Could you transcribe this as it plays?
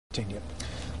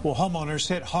Well, homeowners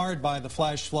hit hard by the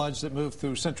flash floods that moved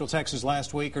through central Texas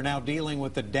last week are now dealing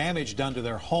with the damage done to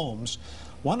their homes.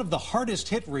 One of the hardest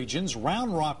hit regions,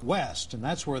 Round Rock West, and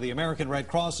that's where the American Red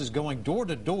Cross is going door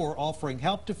to door offering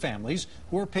help to families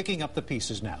who are picking up the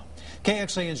pieces now.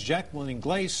 KXAN's Jacqueline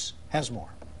Glace has more.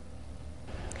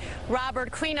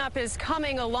 Robert, cleanup is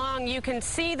coming along. You can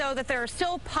see, though, that there are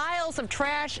still piles of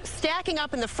trash stacking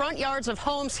up in the front yards of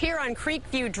homes here on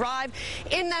Creekview Drive.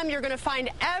 In them, you're going to find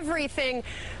everything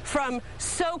from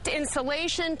soaked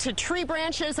insulation to tree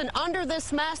branches, and under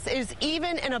this mess is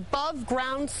even an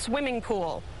above-ground swimming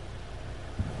pool.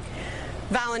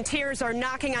 Volunteers are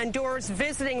knocking on doors,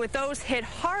 visiting with those hit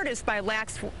hardest by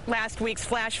last week's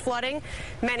flash flooding.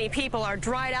 Many people are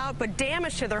dried out, but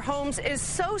damage to their homes is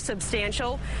so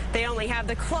substantial they only have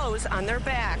the clothes on their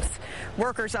backs.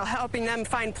 Workers are helping them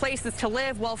find places to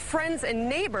live, while friends and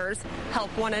neighbors help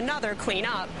one another clean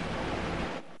up.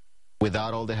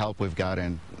 Without all the help we've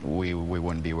gotten, we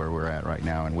wouldn't be where we're at right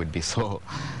now, and we'd be so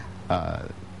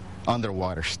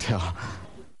underwater still.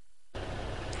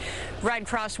 Red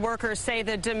Cross workers say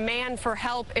the demand for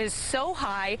help is so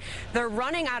high, they're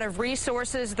running out of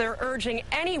resources. They're urging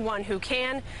anyone who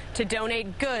can to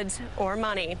donate goods or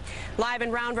money. Live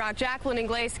in Round Rock, Jacqueline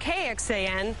Glace,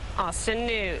 KXAN, Austin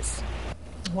News.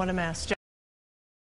 What a mess.